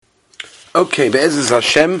Okay, Be'ezus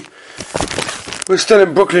Hashem. We're still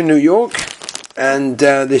in Brooklyn, New York, and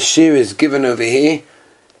this shir is given over here.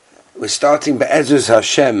 We're starting Be'ezus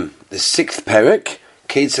Hashem, the 6th parak,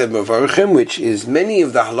 Ketzad Mevorchim, which is many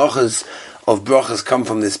of the halachas of brachas come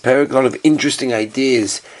from this parak. A lot of interesting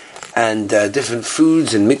ideas and different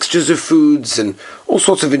foods and mixtures of foods and all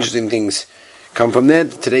sorts of interesting things come from there.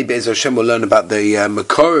 Today, Be'ezus Hashem, we'll learn about the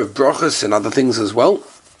makor of brachas and other things as well.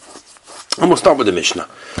 And we'll start with the Mishnah.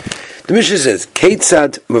 The Mishnah says,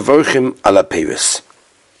 Ketzad Mevorchim ala Peiros.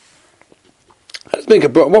 Let's make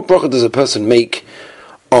what bracha does a person make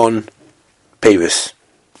on Peiros?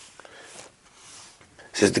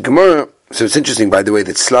 Says the Gemara. So it's interesting, by the way,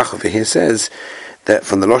 that Slach over here says that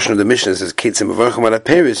from the Lashon of the Mishnah, it says Ketzad Mevorchim ala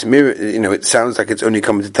Peiros. It sounds like it's only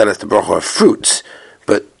coming to tell us the bracha of fruits.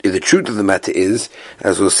 But the truth of the matter is,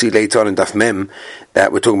 as we'll see later on in Daf Mem,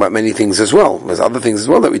 that we're talking about many things as well. There's other things as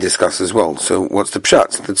well that we discuss as well. So what's the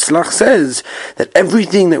pshat? The Tzlach says that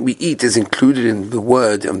everything that we eat is included in the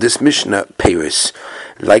word of this Mishnah, Peiros.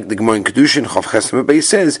 Like the Gemara in Kedushin, Chav Chesed Mebei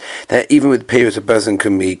says that even with Peiros a person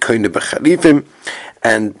can be koine b'chalifim,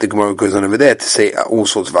 and the Gemara goes on over there to say all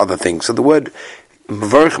sorts of other things. So the word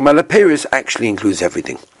Mevorchim ala Peiros actually includes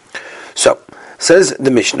everything. So, says the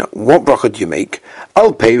Mishnah, what bracha do you make?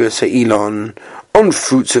 Al Peiros ha'ilon, on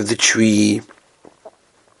fruits of the tree.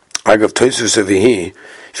 I got Tosfos over here.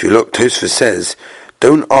 If you look, Tosfos says,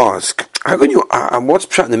 don't ask. How can you? What's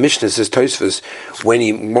pshat in the Mishnah? Says Tosfos, what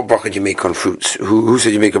bracha do you make on fruits? Who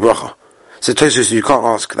said you make a bracha? Says Tosfos, you can't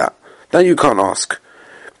ask that. Then you can't ask,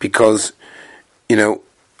 because a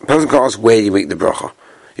person can't ask where you make the bracha.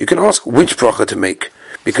 You can ask which bracha to make,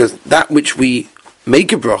 because that which we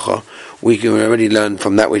make a bracha, we can already learn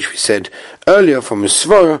from that which we said earlier from a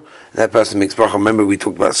svara. That person makes bracha. Remember, we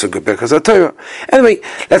talked about Sukkot Birkas HaTorah. Anyway,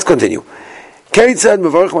 let's continue. Ketzad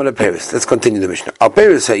Mevorchim ala Peiros. Let's continue the Mishnah. Al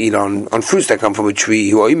Peiros ha'ilon, on fruits that come from a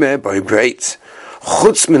tree, hu oimer b'reitz.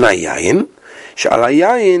 Chutz min hayayin, she'al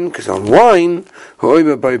hayayin, because on wine, hu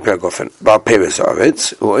oimer b'reitz. Ba'al Peiros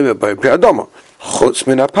ha'aretz, hu oimer b'reitz adoma. Chutz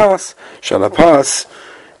min hapas, she'al hapas,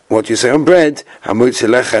 what you say on bread, hamutzi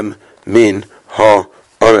lechem min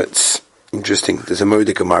ha'aretz. Interesting. There's a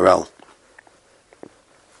Moedik Maral.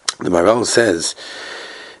 The Maral says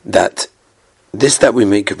that this that we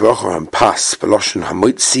make a bracha on pas, B'loshen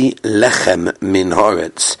hamotzi lechem min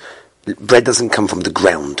haaretz. Bread doesn't come from the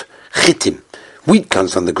ground. Chitim. Wheat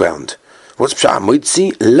comes from the ground. What's pshat?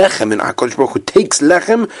 Hamotzi lechem, and HaKadosh Baruch Hu takes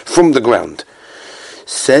lechem from the ground.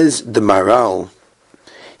 Says the Maral,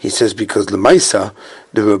 he says because L'maisa,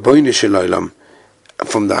 the Rabbeinu Shel Olam,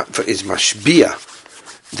 from that is mashbia,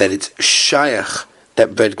 that it's shayach,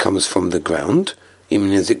 that bread comes from the ground,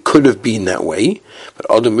 even as it could have been that way, but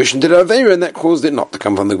Adam Rishon did Avera, and that caused it not to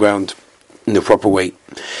come from the ground in the proper way.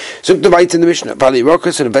 So the right in the Mishnah, Bali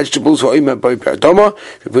Rokas and vegetables, says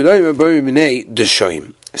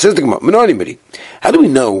the Gemara, how do we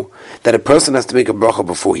know that a person has to make a bracha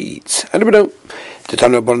before he eats? How do we know? The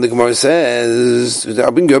Tana Rabbanan, the Gemara says,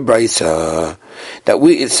 I'll bring you a brayso, that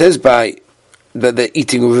it says by that they're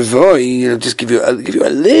eating of Rivoy. I'll just give you a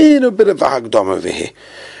little bit of a hagdom over here,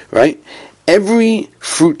 right? Every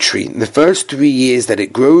fruit tree, in the first 3 years that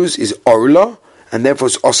it grows, is orla, and therefore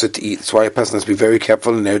it's also to eat. That's why a person has to be very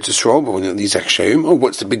careful in Eretz Yisrael. But when these akshayim,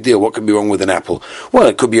 what's the big deal? What could be wrong with an apple? Well,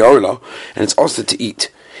 it could be orla, and it's also to eat.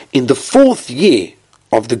 In the 4th year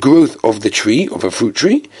of the growth of the tree, of a fruit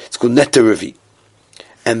tree, it's called netaravi.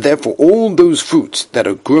 And therefore all those fruits that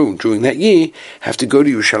are grown during that year have to go to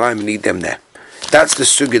Yerushalayim and eat them there. That's the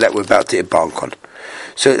sugya that we're about to embark on.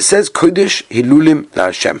 So it says Kodesh Hilulim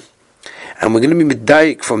LaHashem, and we're going to be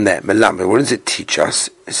medayik from there. What does it teach us?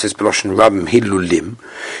 It says B'loshen Rabim Hilulim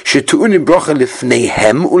shetu'unim bracha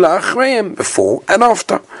lifneihem ula'achreihem, before and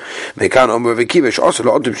after. Mekan Omer Rav Akiva also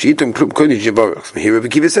la'odem she'itim klum kodesh yivarach. Here Rav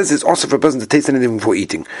Akiva says it's also for a person to taste anything before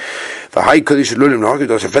eating. V'hai Kodesh Hilulim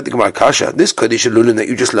na'akedosh afetik ma'akasha. This Kodesh Hilulim that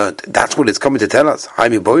you just learned, that's what it's coming to tell us.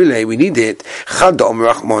 Haimi boile, we need it. Chad Omer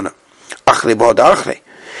Rachmona.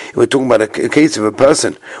 We're talking about a case of a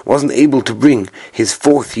person wasn't able to bring his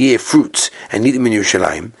 4th year fruits and eat them in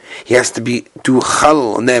Yerushalayim. He has to do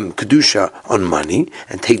chal on them, kedusha on money,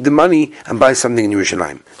 and take the money and buy something in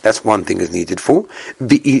Yerushalayim. That's one thing is needed for.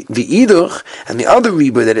 The iduch, and the other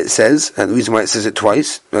riba that it says, and the reason why it says it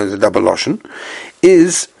twice, the double lashon,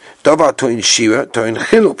 is davar toin shira, toin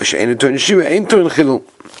chilul, v'she'en toin shira, ein toin chilul.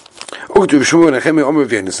 We're talking about a case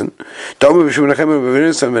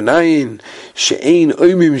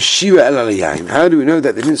how do we know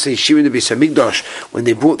that they didn't say Shira in the Beis Hamikdash when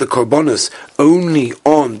they brought the korbanos only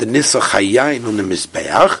on the Nisach Hayayin on the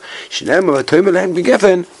Mizbeach?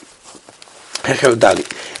 Dali.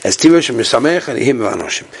 As Tirosh Mesamech and him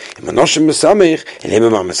Anoshim. Anoshim Mesamech and him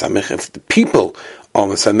Mesamech. If the people are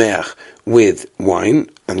Mesamech with wine,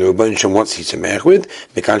 and the Rabban Shem wants he Samech with,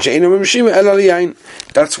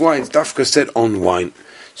 that's why it's Dafka said on wine.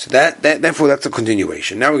 So therefore that's a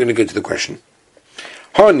continuation. Now we're going to go to the question.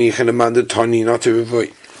 I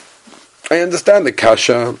understand the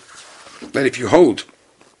kasha that if you hold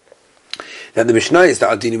that the Mishnah is the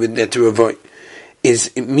Adini with Netu Avoy,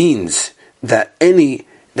 it means that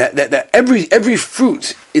every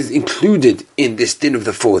fruit is included in this din of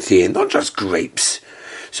the fourth year, not just grapes.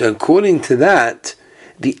 So according to that,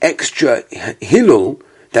 the extra hilul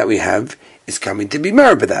that we have is coming to be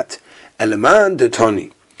married by that. Eleman de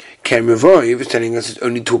Toni. Ken Revoy was telling us it's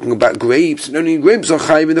only talking about grapes, and only grapes are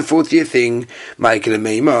chayiv in the fourth year thing. Michael and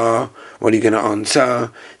Meimar, what are you going to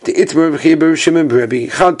answer? The Itmer V'chiber Shimon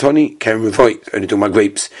B'Rebbe Chad Toni Ken Revoy. It's only talking about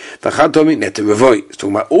grapes. V'Chad Toni Net Revoy. It's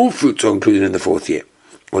talking about all fruits are included in the fourth year.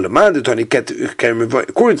 Well, the man the Toni Ken Revoy,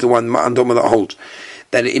 according to the one Andoma that holds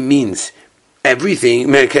that it means everything.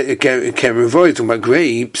 Ken Revoy is talking about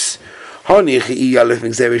grapes. If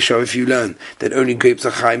you learn that only grapes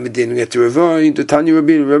are chayim and didn't get to avoid the Tanya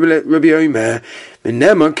Rabbi Omer,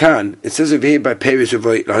 it says over here by Peres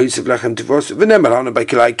Avoid Lahusiv Lachem Tivos, V'nemer by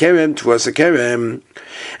Kilai Kerem Tivos Kerem.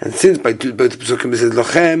 And since by both Pesukim it says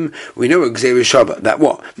Lachem, we know Xer Shabbat. That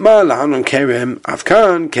what? Ma Lahanon Kerem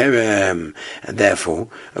Afkan Kerem. And therefore,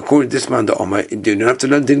 according to this man, the Omer, you don't have to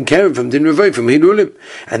learn Din Kerem from Din Avoid from Hilulim.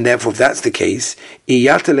 And therefore, if that's the case,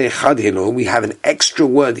 Iyatele Chad Hilul, we have an extra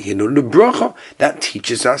word Hilul the bracha that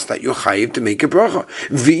teaches us that you're chayiv to make a bracha.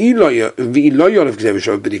 V'iloy of Xer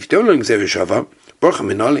Shabbat, but if you don't learn Xer Shabbat, bracha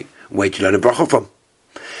minali. Where do you learn a bracha from?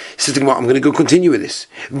 He says, I'm going to go continue with this.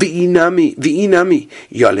 V'inami,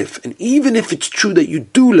 Yalif. And even if it's true that you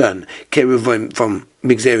do learn Keruvim from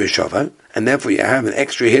Migzeri Shava, and therefore you have an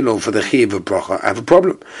extra hilul for the chiv of bracha, I have a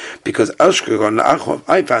problem. Because Ashkeron La'achov,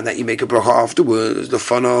 I found that you make a bracha afterwards, the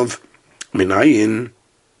fun of Minayin.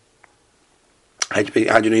 How do you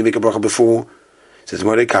know you make a bracha before? It says,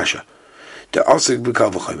 Morei Kasha. We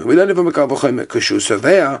learn it from Mekal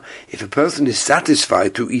V'chomer. If a person is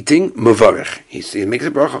satisfied through eating, Mavarech, he makes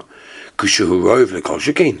a bracha.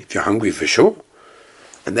 If you're hungry for sure.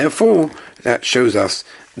 And therefore, that shows us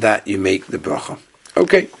that you make the bracha.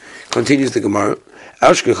 Okay, continues the Gemara.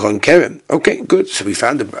 Okay, good. So we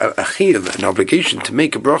found a chiyuv, an obligation to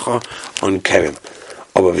make a bracha on kerem.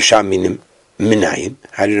 Minayin.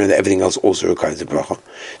 How do you know that everything else also requires a bracha?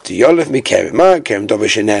 To Yolef Mikerem, Kerem Dova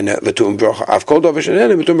Shenena, V'tum bracha. I've called Dova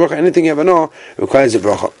Shenena, V'tum bracha. Anything you ever know requires a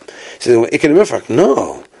bracha. So Iken Mifrak,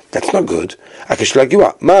 no, that's not good. It's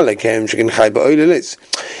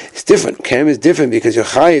different. Kerem is different because you're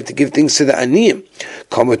chayiv to give things to the aniyim.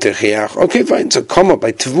 Okay, fine. So kama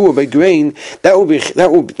by tavur, by grain, that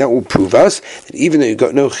will prove us that even though you've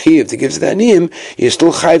got no chayiv to give to the aniyim, you're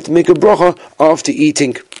still chayiv to make a bracha after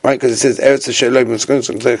eating. Right, because it says Eretz Hashem,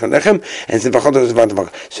 and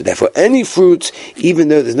so therefore any fruits, even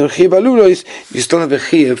though there's no chiv alulos, you still have a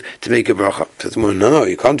chiv to make a bracha. Says, well, no,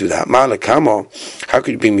 you can't do that. Ma'ala kamo, how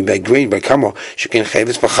could you bring me by grain by kamo? Shekin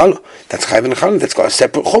chavis b'chalo. That's chav and chalo. That's got a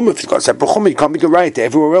separate chum. If it's got a separate chum, you can't make a right to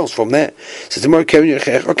everywhere else from there. Says the more keren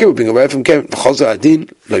yechech. Okay, we'll bring a right from keren. V'chaza adin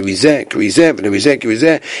lo rizeh, krizeh, v'nerizeh,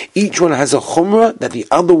 krizeh. Each one has a chumrah that the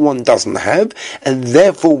other one doesn't have, and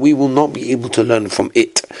therefore we will not be able to learn from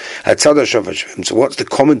it. So what's the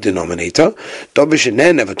common denominator?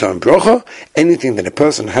 Anything that a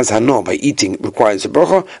person has hana by eating requires a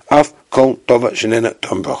bracha.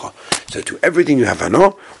 So to everything you have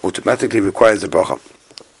hana automatically requires a bracha.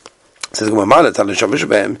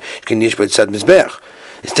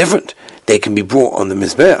 It's different. They can be brought on the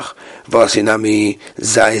mizbeach. Vasinami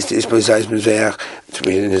zayis zayis mizbeach.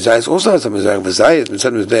 Zayis also has a mizbeach. Zayis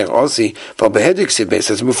mizbeach also. For behedik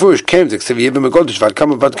sibes as mufurish came to say yevim megodish val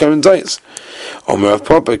kama vat keren zayis. Omer of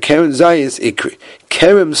proper keren zayis ikri.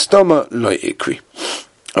 Kerem stoma lo ikri.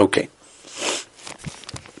 Okay.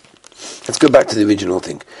 Let's go back to the original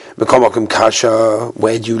thing. Mekomakim kasha,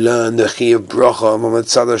 where do you learn the chi of bracha? Mamad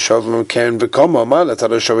tzadar shavim keren v'koma. Mala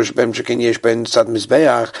tzadar shavish b'em shekin yesh ben tzad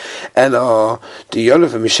mizbeach. Ela the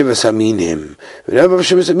yolef and mishivas aminim. We don't have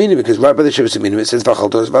mishivas aminim because right by the shivas aminim it says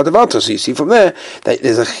v'chaltos v'adavatos. So you see from there that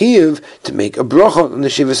there's a chi to make a bracha on the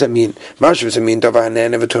shivas amin. Ma shivas amin davar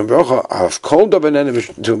hanen v'tum bracha. I've called davar hanen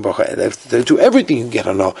v'tum bracha. To everything you get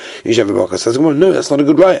on now. You should have a bracha. So no, that's not a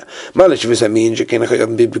good raya. Mala shivas amin shekin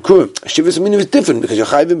chayav b'bikurim. Shivas aminim is different because you're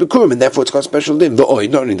chayav Bikurim, and therefore it's got a special din. Not only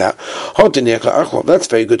that, that's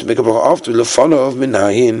very good to make a bracha after Lefana of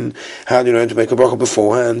Minayin. How do you learn to make a bracha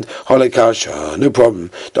beforehand? No problem.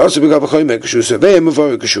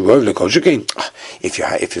 If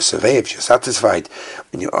you're satisfied,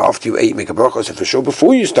 when after you ate, make a bracha. So for sure,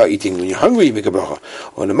 before you start eating, when you're hungry, you make a bracha.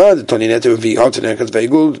 On the man, the Tonineta will be hot and it's very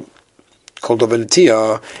good. Called of a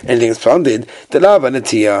natia, anything that's planted, the lava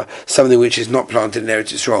natia, something which is not planted in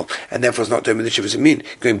Eretz Yisrael, and therefore is not doing the shivas mean.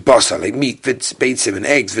 Going basa, like meat, beitzim and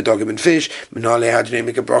eggs, vidogim and fish, menale, how do they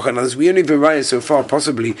make a bracha on others? We only vary so far,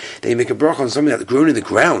 possibly, they make a bracha on something that's grown in the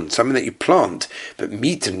ground, something that you plant, but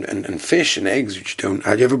meat and fish and eggs, which you don't.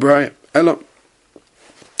 How do you ever bracha? Ella.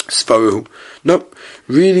 Svaru. No,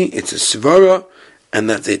 really, it's a svara, and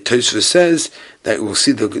that the Tosfos says that we'll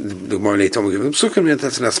see the more later on. We'll give them sukkah.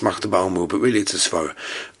 That's an asmachta ba'almu, but really it's a svara.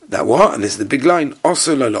 That what? And this is the big line.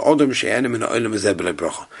 Also, lo la'odom she'enim in ha'olam hazeh b'lei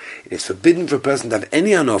bracha. It is forbidden for a person to have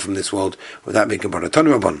any honor from this world without making a bracha.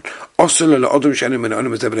 Tanu rabban. Also, lo la'odom she'enim in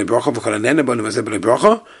ha'olam hazeh b'lei bracha v'chol anena b'olam hazeh b'lei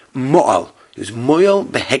bracha mo'al. There's mo'al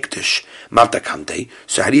behektish mavdakante.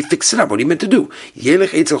 So how do you fix it up? What are you meant to do? Yelech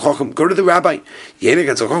eitzel chochem. Go to the rabbi. Yelech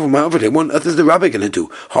eitzel chochem. Ma'avadei. What on earth is the rabbi going to do?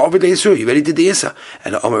 Ha'avadei yisur. You ready to the yisa?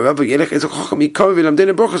 And Amar Rabbi Yelech eitzel chochem. Yikav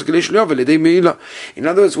v'lamdei brachas gleish li'av l'dei meila. In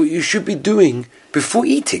other words, what you should be doing before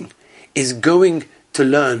eating is going to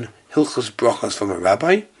learn hilchos brachas from a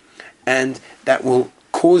rabbi, and that will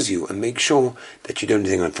cause you and make sure that you don't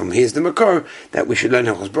do anything from. Here's the makar that we should learn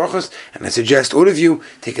hilchos brachas, and I suggest all of you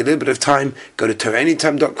take a little bit of time, go to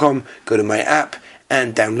TorahAnytime.com, go to my app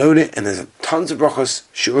and download it, and there's tons of brachas,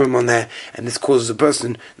 shurim on there, and this causes a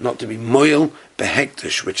person not to be moil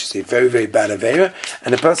behektish, which is a very, very bad avera,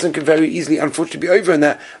 and a person can very easily, unfortunately, be over in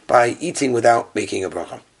that by eating without making a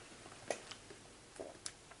bracha.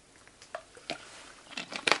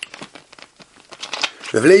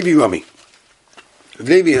 Rav Levi Rami. Rav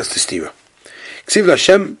Levi has the stira. Ksiv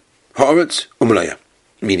Hashem haaretz u'malaya,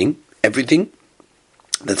 meaning everything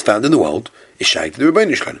that's found in the world is shaykh to the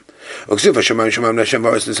Rebbeinu Shalom. Ksiv Hashem Hashem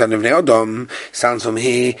haaretz l'san bnei Adam sounds from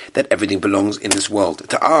here that everything belongs in this world.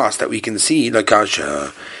 To us that we can see like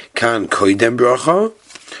Asher can koidem bracha.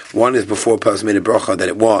 One is before a person made a bracha that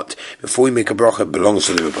it what? Before we make a bracha it belongs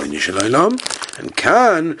to the Rebbeinu Shalom. And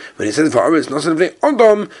can, when it says haaretz l'san bnei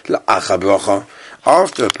Adam la'acha bracha.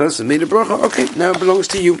 After a person made a bracha, okay, now it belongs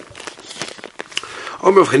to you.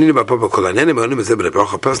 A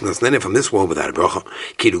person that's nene from this world without a bracha.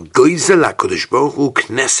 Can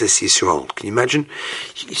you imagine?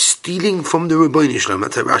 He's stealing from the Rebbeinu Shalom.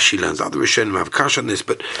 That's how Rashi learns. Other Rishonim have kash on this,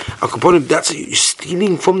 but that's you're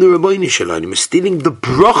stealing from the Rebbeinu Shalom. You're stealing the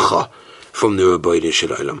bracha from the Rebbeinu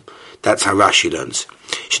Shalom. That's how Rashi learns.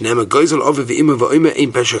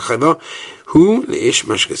 Who leish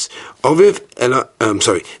mashkes oviv ela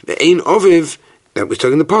ve'ein oviv that we're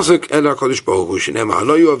talking the pasuk ela kodesh baruch hu shenema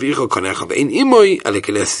haloyu avicha kanecha ve'ein imoy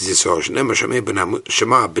alekeles zisor shenema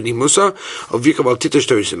shema b'ni musa avicha val titosh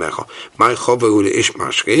torisemecha my chava hu leish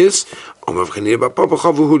mashkes omav chanir ba'papa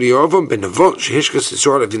chava hu liyavam benavot shehishkes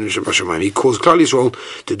zisor avinu shebashamayim. He calls Klal Yisrael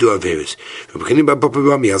to do averis. Chanir ba'papa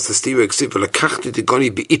Rami has the stira eksiv v'lakachti tigoni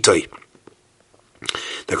be'itay.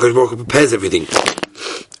 The Kodesh Baruch Hu prepares everything,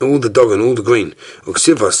 all the dog and all the grain.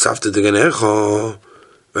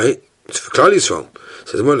 Right? It's for Klal Yisrael.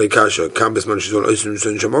 Says more like Kasha. Kan bisman shizol oisim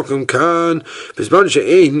sun shamakom kan bisman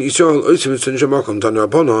she'ein Yisrael oisim sun shamakom tanu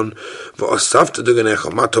aponon v'asafta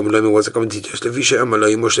deganecha matom lomi was a commentator. Levisha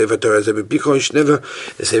amaloi moshe v'torah zeh b'bikosh never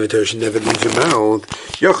the sefer Torah should never leave your mouth.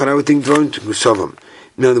 Yochanan I would think thrown to Gusavam.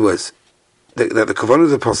 In other words, that the kavanah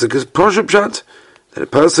of the pasuk is proshup pshat, that a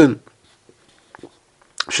person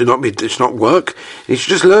should not work. He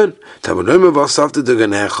should just learn.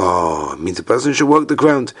 Means a person should work the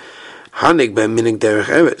ground. Hanik ben minik derech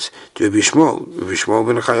eretz. To Rabbi Shmuel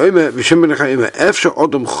ben Chayome, Vishem ben Chayome. Efsha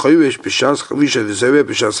odom choyesh b'shas chavisha v'zereh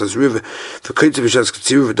b'shas hazriv v'koytze b'shas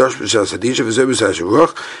k'tziru v'dosh b'shas hadisha v'zereh b'shas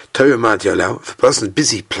ruach Torah mat yalau. If a person is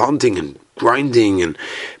busy planting and grinding and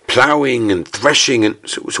ploughing and threshing, and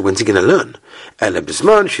so when's he going to learn? Ela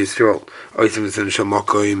b'zman she'Yisrael oitzim v'tzon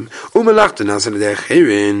shamakoyim u'melachta nasan derech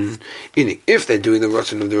herin. If they're doing the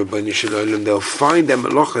rotten of the Rebbeinu Shalom, they'll find their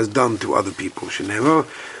malacha is done to other people. Shenever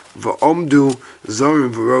v'omdu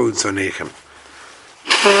zorim v'road sonechem.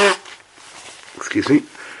 Excuse me.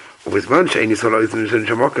 With man she'en Yisrael oitzim v'tzon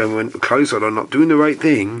shamakoyim, when Klal Yisrael are not doing the right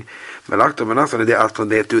thing, melachta v'nasan they have to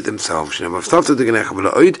do it themselves. They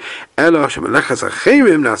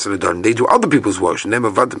do other people's work. Many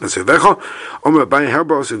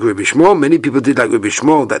people did like Rabbi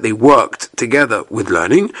Shmuel, that they worked together with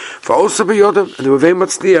learning. And they were very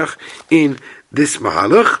much in this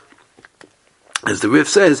mahalach. as the Rif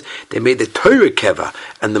says, they made the Torah keva,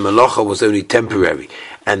 and the Malacha was only temporary.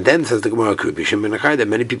 And then says the Gemara, that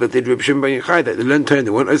many people did Reb Shimon ben Yochai, that they learned Torah, they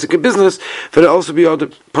weren't Isaac in business, but it also be all the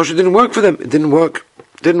Pasha didn't work for them. It didn't work.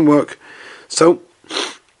 So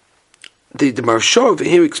the Maharsha over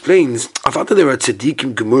here explains, after there are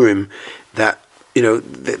tzaddikim gemurim that,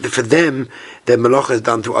 for them, their malacha is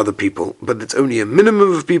done to other people, but it's only a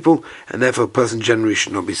minimum of people, and therefore a person generally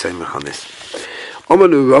should not be saying on this.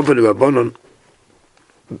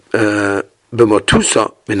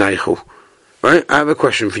 Right? I have a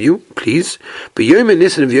question for you, please. A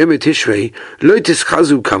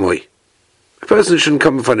person shouldn't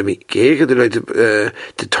come in front of me. In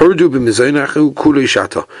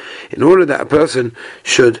order that a person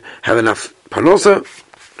should have enough parnosa,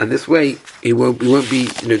 and this way he won't be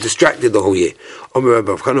distracted the whole year. That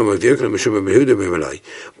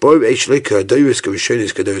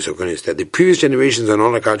the previous generations are not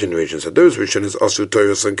like our generations. So those Rishonim also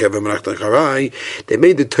Torah and Kevin Malach Charai, they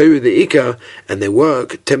made the Torah the Ikar, and their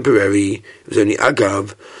work temporary. It was only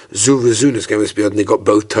Agav, Zu v'Zunas came to and they got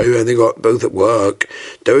both Torah and they got both at work.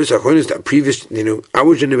 Those Achronis that previous,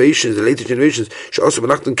 our generations, the later generations, should also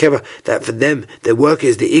Malach Keva, that for them their work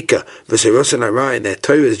is the Ikar, V'Seros and Arai, and their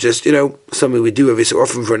Torah is just something we do every so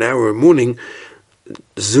often for an hour in the morning.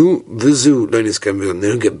 Zu v'Zu learning they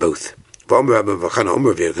don't get both. Look how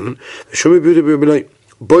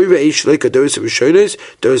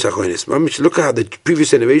the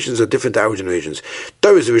previous generations are different to our generations.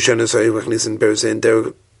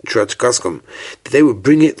 They would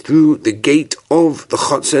bring it through the gate of the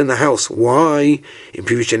chutzah in the house. Why? In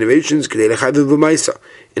previous generations,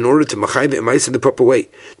 in order to machayv it in the proper way.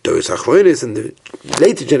 Doris Achronis in the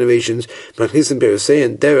later generations, Machnisim Berusei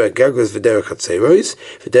and Dera Gagos Videra Chatzeros,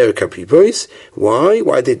 Videra Kapribois.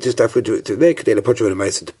 Why they just have to do it today? To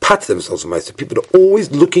pat themselves on Maisa. People are always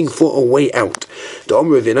looking for a way out. The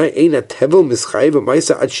Omer of Yanai ain't a tevel mischayv of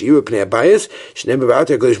Maisa at Shira Pnei Abayas, Shnem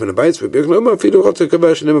Bavata Golish Ben Abayas, Rebirk Loma, Fidu Chotzer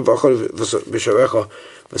Kavah, Shnem Bavachol Visharecha,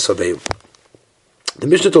 Vesaveu. The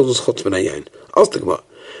Mishnah tells us Chotz Ben Ayin. Ask the Gemara.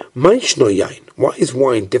 Why is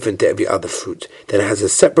wine different to every other fruit that it has a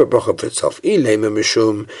separate bracha for itself? Is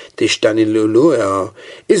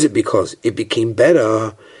it because it became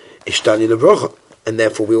better? And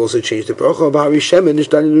therefore we also changed the bracha of Hari Shemen.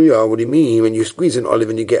 What do you mean? When you squeeze an olive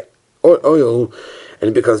and you get oil and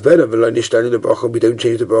it becomes better, we don't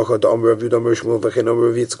change the bracha.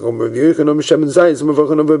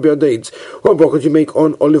 What bracha do you make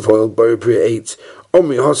on olive oil?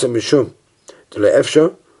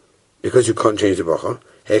 Because you can't change the bracha.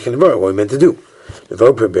 What are we meant to do? The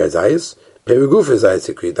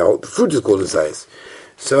fruit is called a zayis.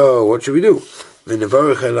 So what should we do? And the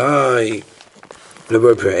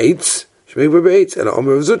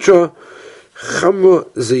Omer of Zutra, chamra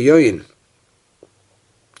zayoyin.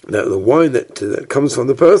 Now the wine that comes from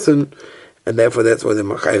the person, and therefore that's why the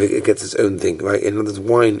machayev gets its own thing, right? In other words,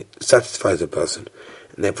 wine satisfies a person,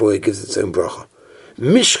 and therefore it gives its own bracha.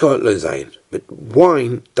 Mishcha lo zayin, but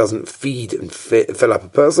wine doesn't feed and fill up a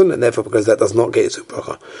person, and therefore because that does not get its own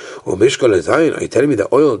bracha. Or mishcha lo zayin, are you telling me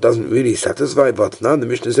that oil doesn't really satisfy? But now the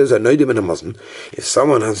Mishnah says, if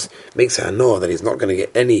someone makes a hanor that he's not going to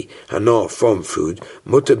get any hanor from food,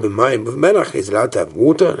 mutter b'mayim with melach, he's allowed to have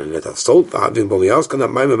water and let have salt. But we ask on that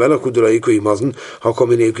mayim melach how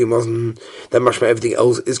come in ikri that mashma everything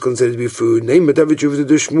else is considered to be food? Name it every truth to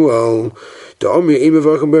do Shmuel. The Omer ime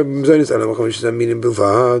v'acham b'mzonis alam acham shizam minim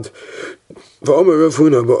bilvad. V'omer Rav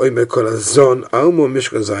Huna b'omer kol hazon almo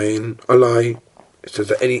mishka zayin alai. It says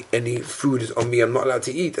that any food is on me, I'm not allowed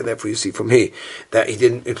to eat, and therefore you see from here that he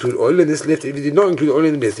didn't include oil in this list. If he did not include oil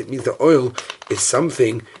in this, it means that oil is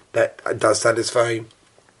something that does satisfy.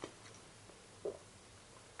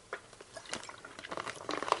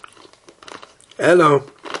 Hello,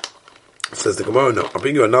 says the Gemara. No, I'll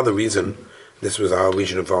bring you another reason. This was our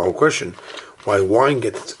reason of our whole question. Why wine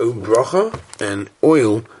gets its own bracha and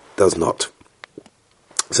oil does not.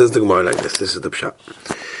 Says the Gemara like this. This is the pshat.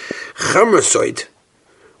 Chamrasoid.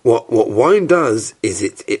 What wine does is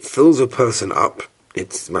it fills a person up.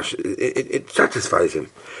 It satisfies him.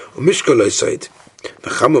 Mishkalosoid. The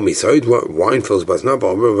chamamisoid. What wine fills us up. The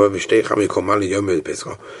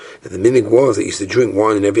minig was that he used to drink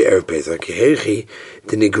wine in every Erev Pesach.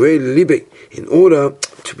 In order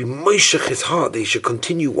to be moishech his heart, they should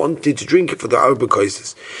continue wanting to drink it for the Arba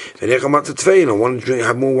Koises. And I want to drink,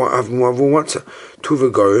 have more water.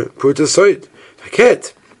 Tuvagor, put aside.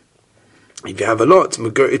 If you have a lot,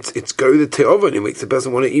 it's go the te'ova and it makes the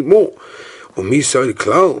person want to eat more. Umisoi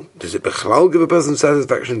klal. Does it bechlal give a person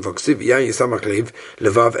satisfaction? V'ksiv yan yisamach lev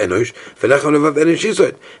levav enosh v'lechon levav enosh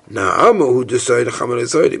yisoid. Na'ama hu desoid achamer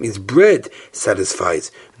yisoid. It means bread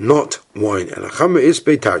satisfies, not wine. And achamer is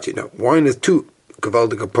beitarti. Now, wine has two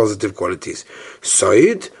gavaldic positive qualities.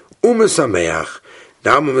 Soid umesameach.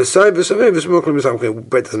 Now, bread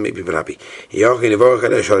doesn't make people happy. Should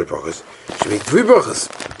make 3 brachas.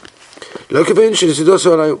 Look at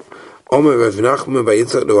it. Omer Rav Nachman by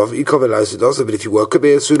Yitzchak Loav Ikov Elai also, but if you work a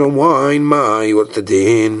bit soon on wine, what's the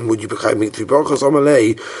din? Would you make 3 brachas?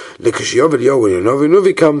 Omalei lekashiyov elio when your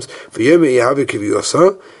novi comes for yom yehavi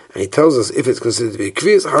kiviyasa, and he tells us if it's considered to be a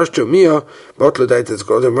kvius hashto mia bottle date that's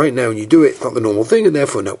got them right now, and you do it, it's not the normal thing, and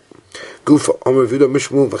therefore no. Gufa Omer Vido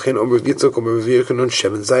Mishmul v'chen Omer Yitzchak Omer Rav on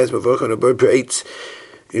shemen zayis mavach on a bird per-eitz.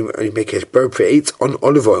 You make a bird per-eitz on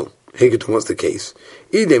olive oil. Hegeton, what's the case?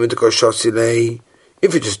 If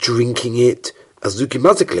you're just drinking it,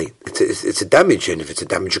 azukimazikli, it's a damage, and if it's a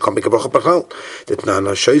damage, you can't make a bracha b'chal. That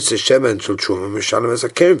nana shoyse shemen shel truma mishalem es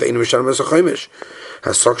haken ve'inu mishalem es hachomish.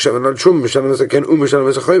 Hasok shemen al truma mishalem es haken u'mishalem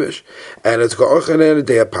es hachomish. And it's got ochel el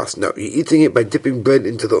day hapas. No, you're eating it by dipping bread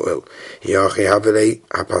into the oil. Yachi havelei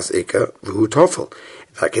hapas ika v'hu tofel.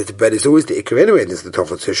 In that case, the bread is always the ikar anyway, and it's the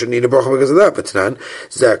tofel, so you shouldn't eat a bracha because of that. But tanan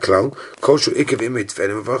zeh klal koshu ikar v'imei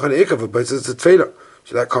tefelim v'vachan ikar v'baitzes tefela.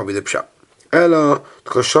 So that can't be the pshat. Ella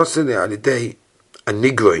koshosin alidei a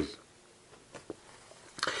nigroin.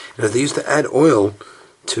 They used to add oil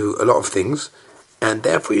to a lot of things, and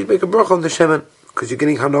therefore you'd make a bracha on the shemen because you're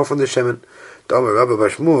getting hanof on the shemen. Dama Rabba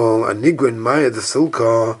Bashmuel a nigroin maya the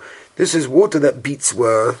silka. This is water that beets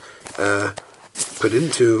were put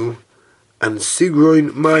into, and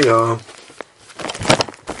sigroin maya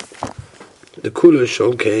the kula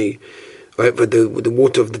sholkei. Right, but the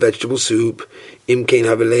water of the vegetable soup, imkain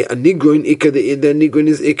havelei a nigroin ikka. The nigroin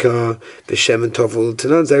is ikka. The shemen tofel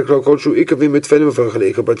tanan zakra kolshu ikka v'imit tefelim v'farchal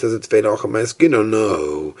ikka, but does it tefel achamay skin or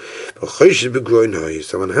no?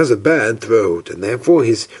 Someone has a bad throat, and therefore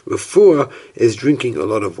his refuah is drinking a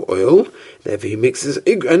lot of oil. Therefore he mixes a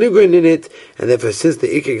nigroin in it, and therefore since the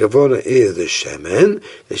ikka gavona is the shemen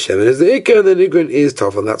is the ikka, and the nigroin is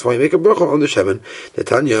tofel. That's why you make a bracha on the shemen. The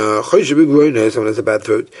Tanya someone has a bad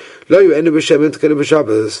throat.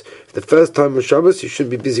 The first time of Shabbos, you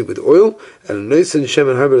shouldn't be busy with oil, and you swallow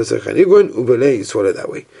it that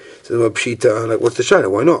way. So the pshita, like, what's the shayla?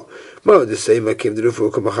 Why not? Well, the same I came to do for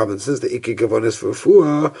Kamachavin, since the ikki gavon is for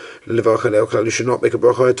Fuah, you should not make a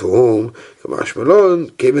bracha at all. Kamash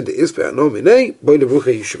Malon came into Ispa, no mine, boy the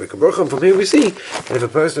brucha, you should make a bracha. And from here we see that if a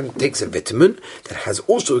person takes a vitamin that has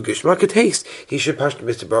also a gishmak taste, he should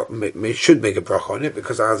make a bracha on it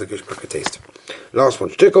because it has a gishmak taste. Last one,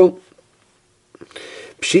 shtickle.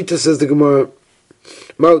 Pshita says the Gemara.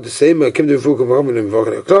 The same came to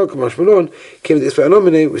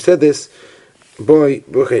we said this. Boy,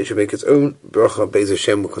 Brucha should make its own bracha. Beis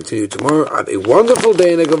Hashem will continue tomorrow. Have a wonderful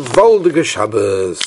day and a gewaldige Shabbos.